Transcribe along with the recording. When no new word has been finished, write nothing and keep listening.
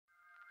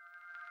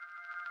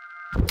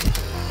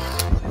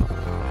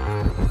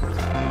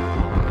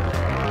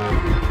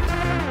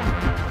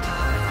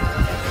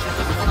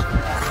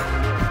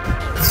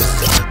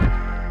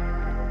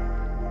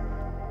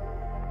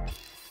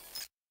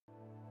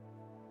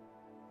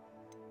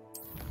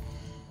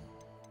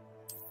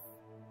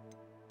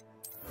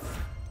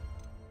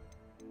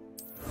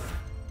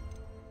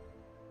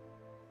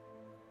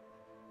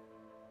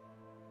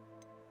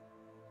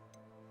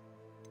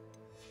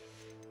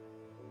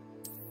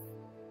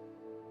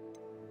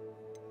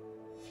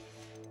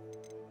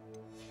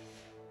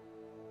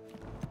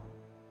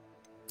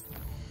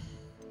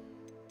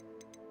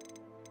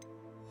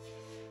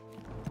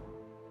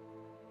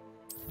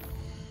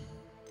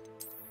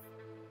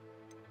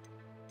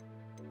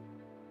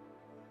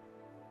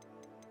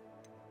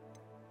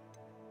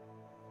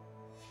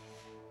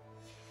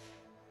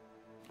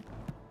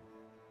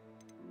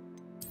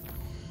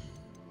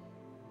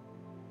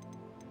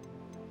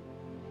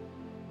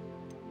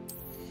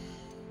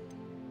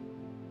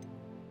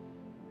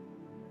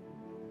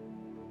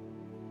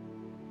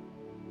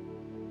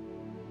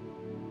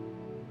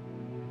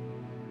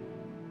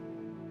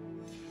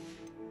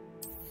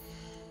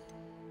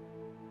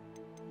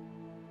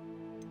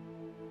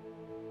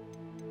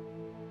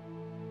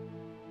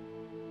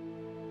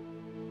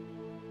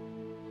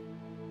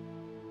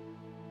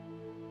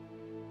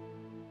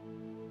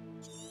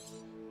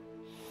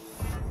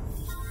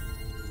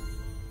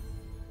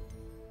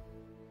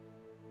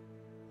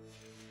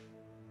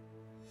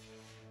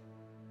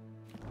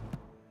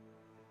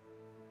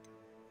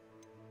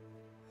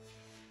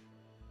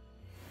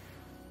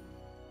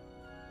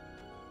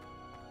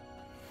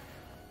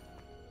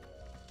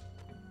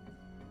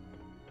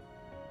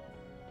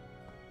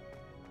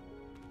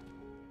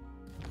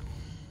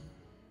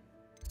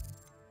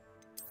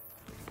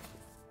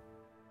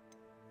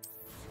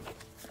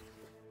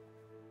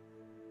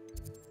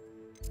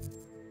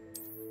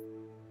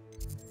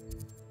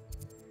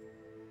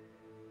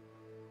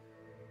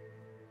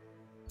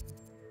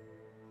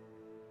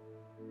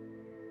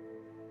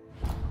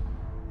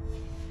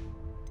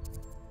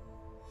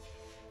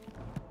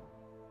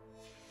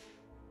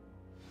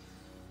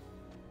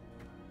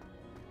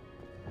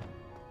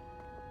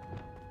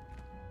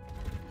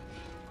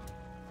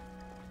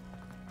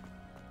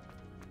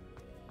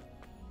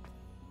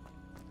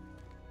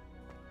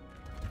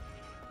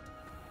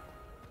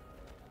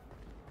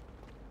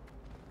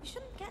You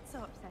shouldn't get so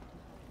upset.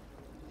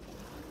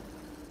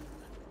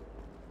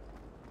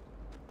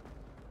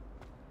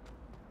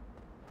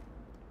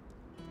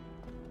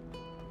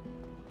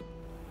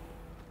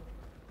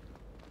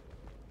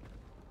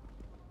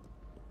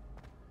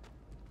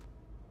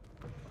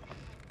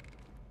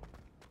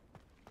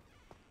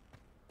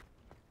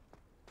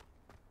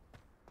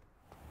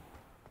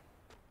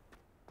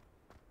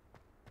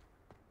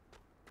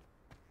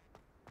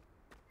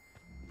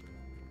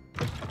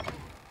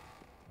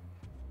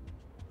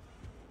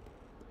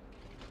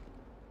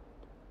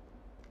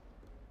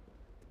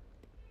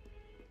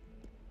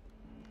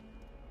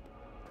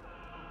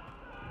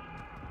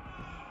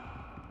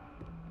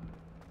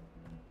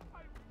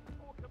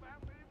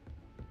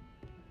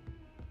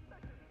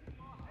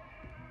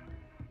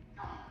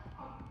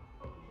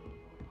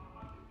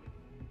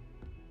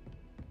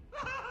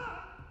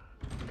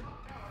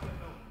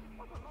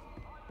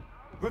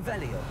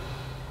 Revelio.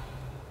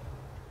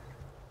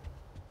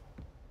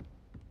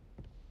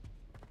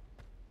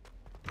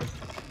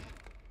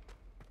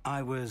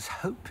 I was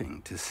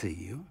hoping to see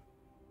you.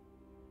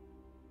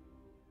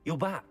 You're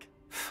back.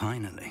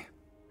 Finally.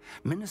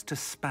 Minister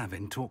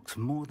Spavin talks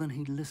more than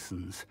he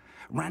listens.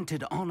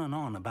 Ranted on and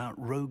on about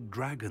rogue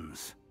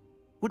dragons.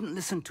 Wouldn't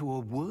listen to a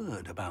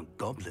word about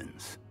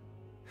goblins.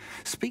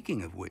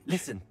 Speaking of which...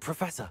 Listen,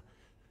 Professor.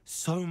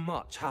 So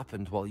much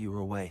happened while you were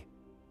away.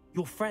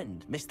 Your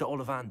friend, Mr.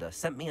 Ollivander,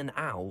 sent me an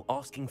owl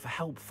asking for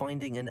help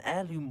finding an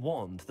heirloom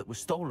wand that was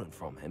stolen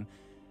from him.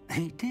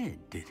 He did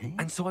he?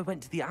 And so I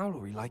went to the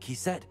owlery like he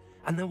said,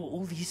 and there were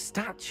all these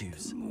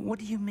statues. What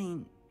do you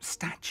mean,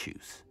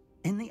 statues?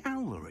 In the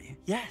owlery?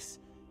 Yes,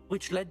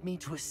 which led me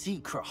to a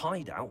secret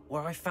hideout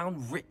where I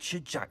found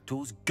Richard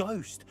Jackdaw's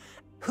ghost.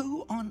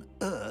 Who on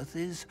earth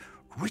is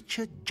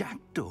Richard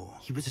Jackdaw?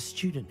 He was a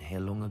student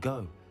here long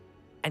ago.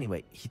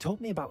 Anyway, he told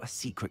me about a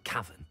secret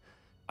cavern.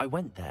 I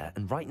went there,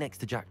 and right next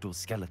to Jackdaw's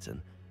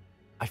skeleton,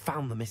 I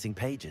found the missing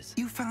pages.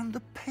 You found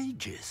the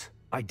pages?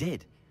 I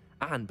did.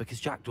 And because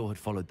Jackdaw had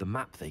followed the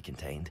map they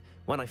contained,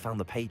 when I found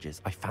the pages,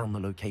 I found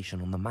the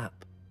location on the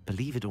map.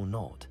 Believe it or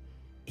not,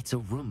 it's a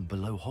room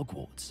below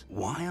Hogwarts.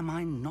 Why am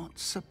I not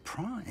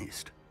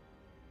surprised?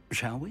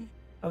 Shall we?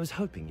 I was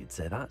hoping you'd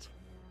say that.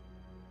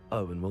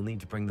 Oh, and we'll need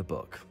to bring the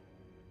book.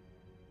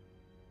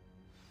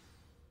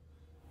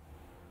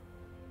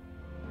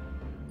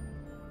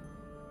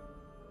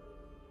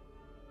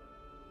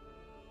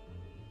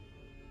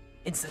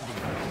 Incendiary.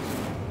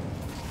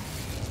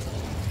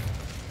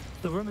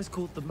 The room is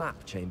called the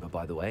Map Chamber,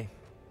 by the way.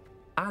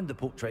 And a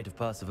portrait of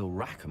Percival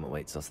Rackham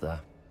awaits us there.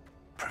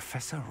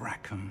 Professor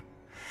Rackham.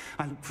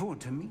 I look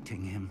forward to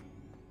meeting him.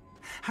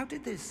 How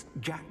did this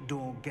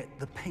Jackdaw get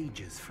the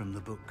pages from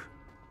the book?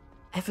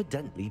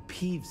 Evidently,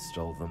 Peeves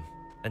stole them,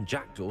 and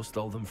Jackdaw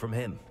stole them from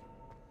him.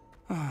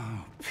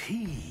 Oh,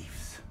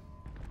 Peeves.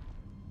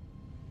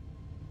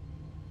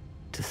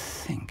 To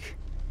think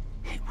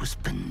it was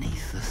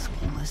beneath us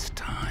all this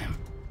time.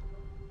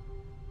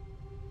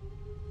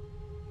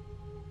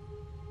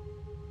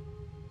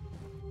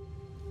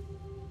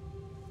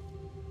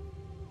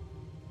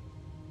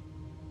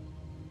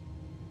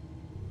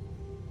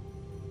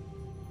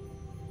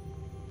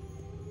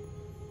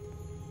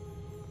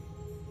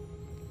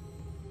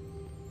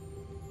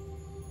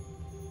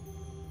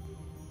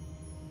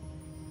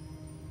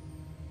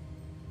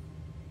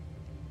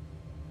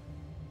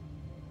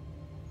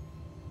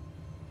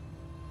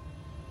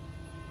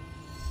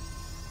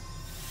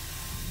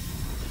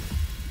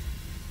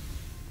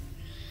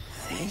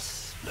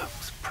 This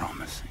looks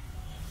promising.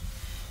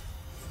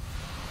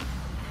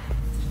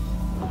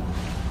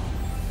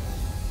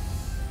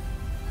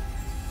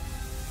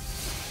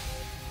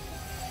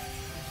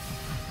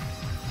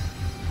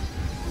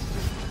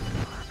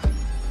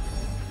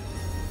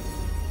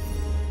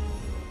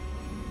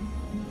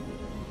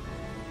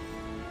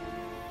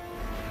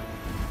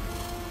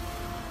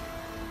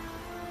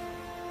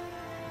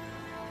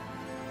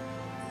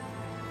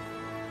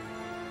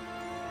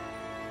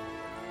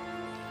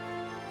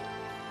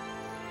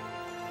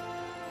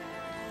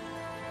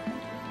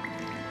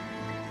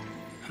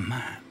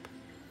 Map.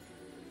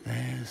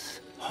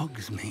 There's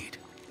Hogsmeade.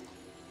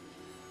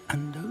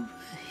 And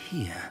over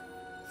here,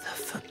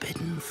 the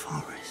Forbidden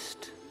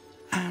Forest.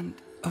 And,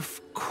 of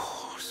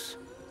course,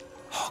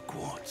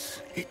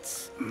 Hogwarts.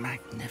 It's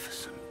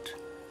magnificent.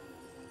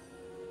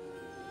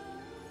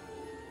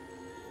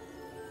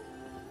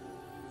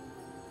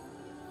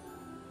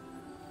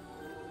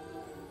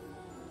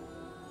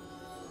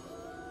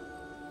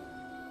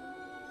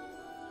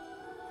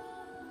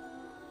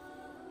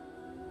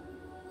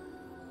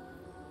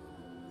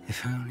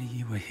 If only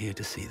you were here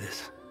to see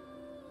this.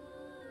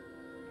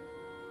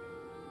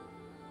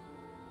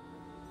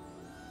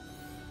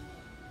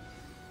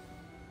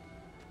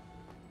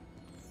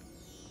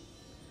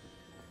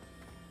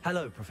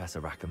 Hello, Professor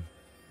Rackham.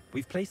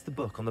 We've placed the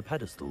book on the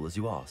pedestal as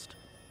you asked.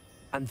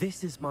 And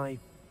this is my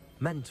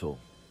mentor,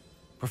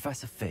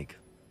 Professor Fig.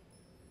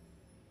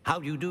 How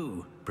do you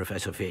do,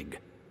 Professor Fig?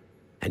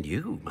 And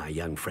you, my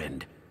young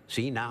friend,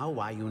 see now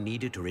why you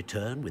needed to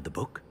return with the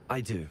book?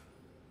 I do.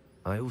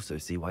 I also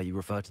see why you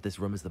refer to this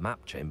room as the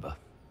map chamber.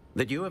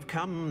 That you have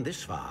come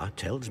this far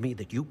tells me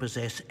that you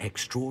possess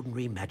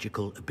extraordinary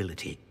magical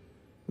ability,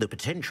 the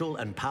potential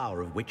and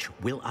power of which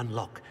will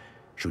unlock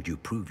should you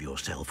prove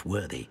yourself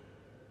worthy.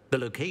 The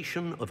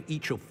location of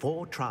each of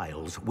 4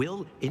 trials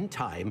will, in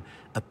time,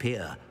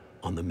 appear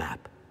on the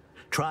map.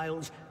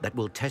 Trials that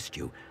will test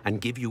you and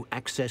give you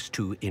access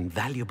to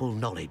invaluable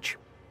knowledge.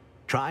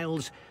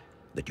 Trials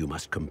that you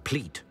must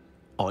complete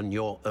on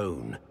your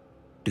own.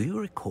 Do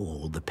you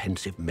recall the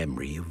pensive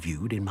memory you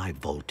viewed in my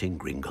vault in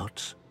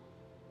Gringotts?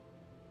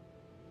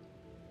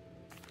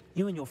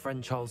 You and your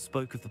friend Charles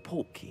spoke of the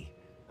portkey,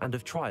 and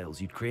of trials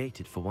you'd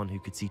created for one who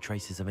could see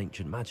traces of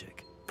ancient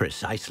magic.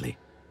 Precisely.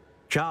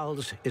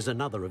 Charles is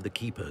another of the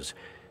Keepers,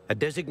 a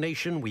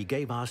designation we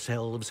gave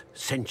ourselves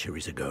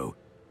centuries ago,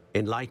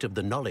 in light of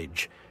the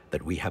knowledge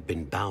that we have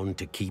been bound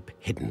to keep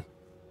hidden.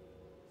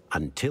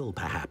 Until,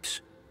 perhaps,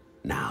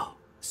 now.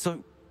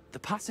 So, the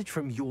passage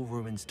from your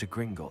ruins to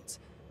Gringotts,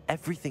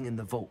 everything in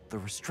the vault, the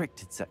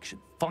restricted section,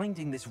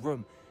 finding this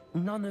room,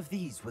 none of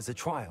these was a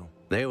trial.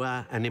 They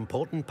were an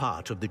important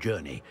part of the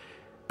journey,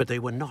 but they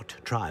were not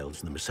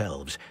trials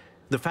themselves.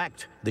 The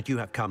fact that you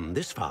have come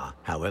this far,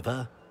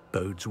 however,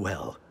 bodes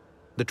well.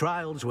 The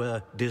trials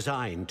were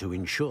designed to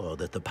ensure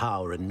that the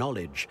power and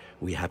knowledge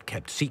we have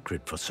kept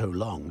secret for so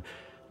long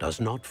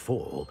does not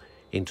fall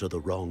into the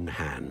wrong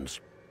hands.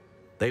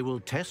 They will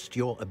test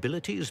your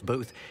abilities,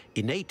 both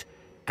innate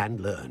and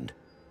learned.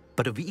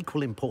 But of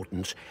equal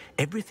importance,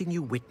 everything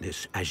you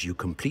witness as you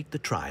complete the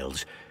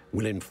trials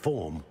will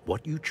inform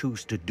what you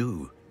choose to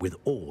do with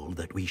all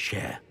that we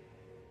share.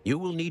 You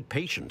will need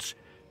patience.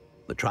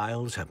 The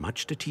trials have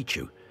much to teach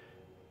you.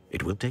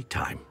 It will take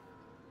time.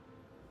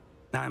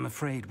 I'm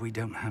afraid we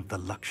don't have the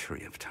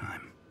luxury of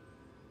time.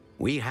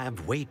 We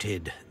have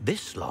waited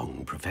this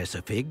long,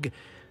 Professor Fig.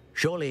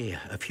 Surely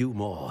a few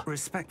more.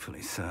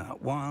 Respectfully, sir,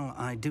 while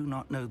I do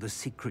not know the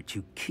secret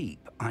you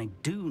keep, I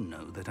do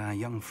know that our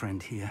young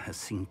friend here has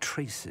seen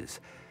traces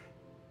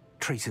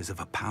of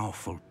a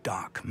powerful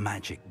dark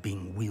magic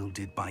being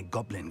wielded by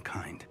goblin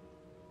kind.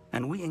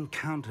 And we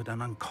encountered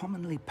an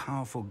uncommonly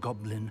powerful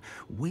goblin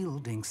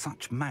wielding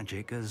such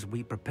magic as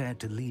we prepared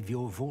to leave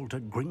your vault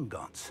at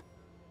Gringotts.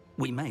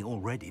 We may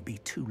already be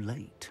too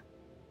late.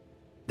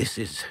 This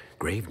is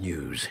grave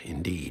news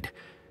indeed.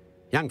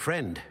 Young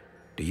friend,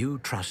 do you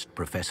trust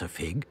Professor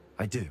Fig?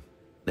 I do.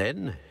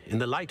 Then, in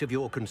the light of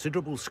your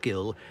considerable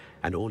skill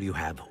and all you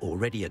have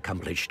already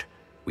accomplished,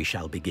 we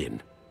shall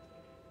begin.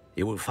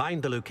 You will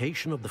find the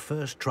location of the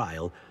first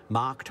trial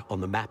marked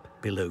on the map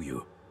below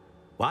you.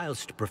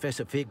 Whilst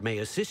Professor Fig may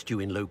assist you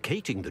in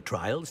locating the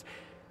trials,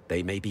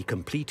 they may be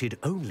completed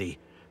only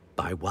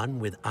by one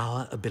with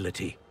our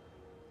ability.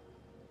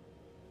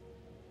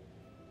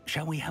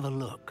 Shall we have a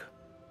look?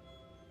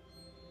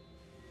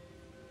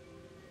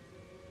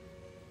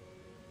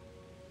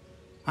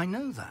 I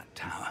know that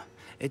tower.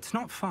 It's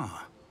not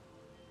far.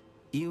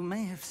 You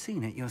may have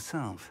seen it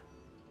yourself.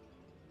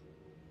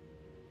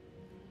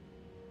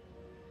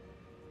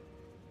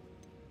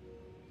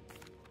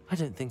 I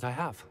don't think I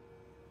have.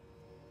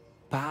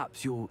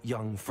 Perhaps your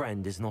young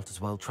friend is not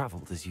as well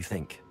traveled as you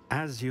think.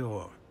 As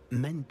your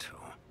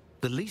mentor,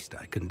 the least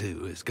I can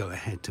do is go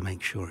ahead to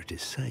make sure it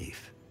is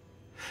safe.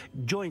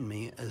 Join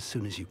me as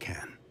soon as you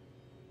can.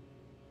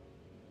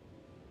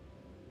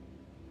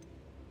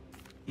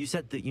 You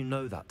said that you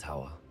know that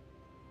tower.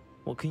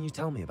 What can you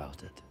tell me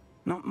about it?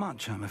 Not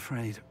much, I'm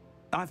afraid.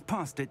 I've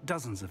passed it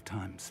dozens of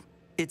times.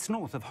 It's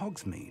north of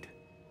Hogsmeade.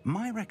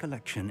 My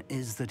recollection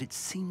is that it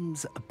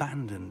seems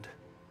abandoned.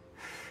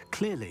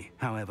 Clearly,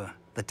 however,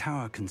 the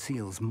tower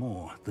conceals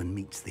more than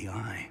meets the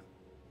eye.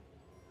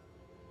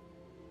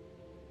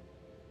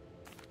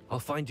 I'll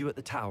find you at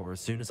the tower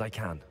as soon as I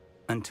can.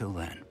 Until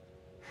then,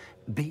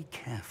 be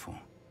careful,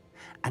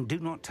 and do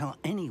not tell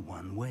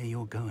anyone where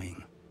you're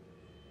going.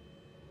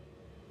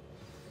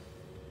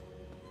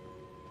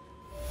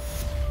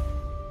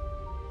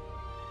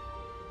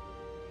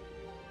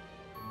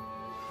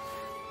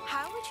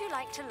 How would you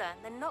like to learn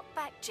the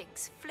knockback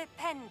jinx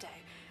flipendo?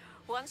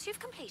 Once you've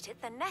completed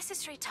the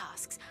necessary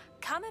tasks,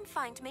 come and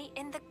find me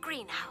in the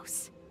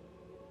greenhouse.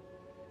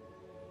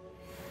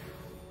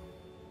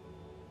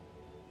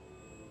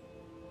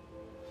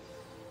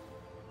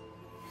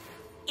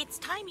 It's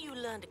time you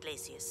learned,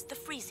 Glacius, the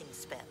freezing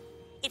spell.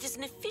 It is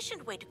an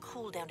efficient way to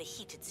cool down a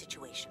heated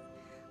situation.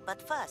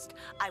 But first,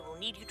 I will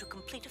need you to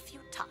complete a few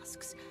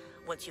tasks.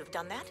 Once you've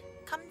done that,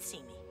 come and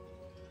see me.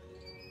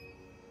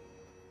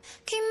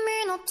 君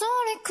の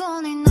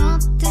虜になっ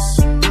て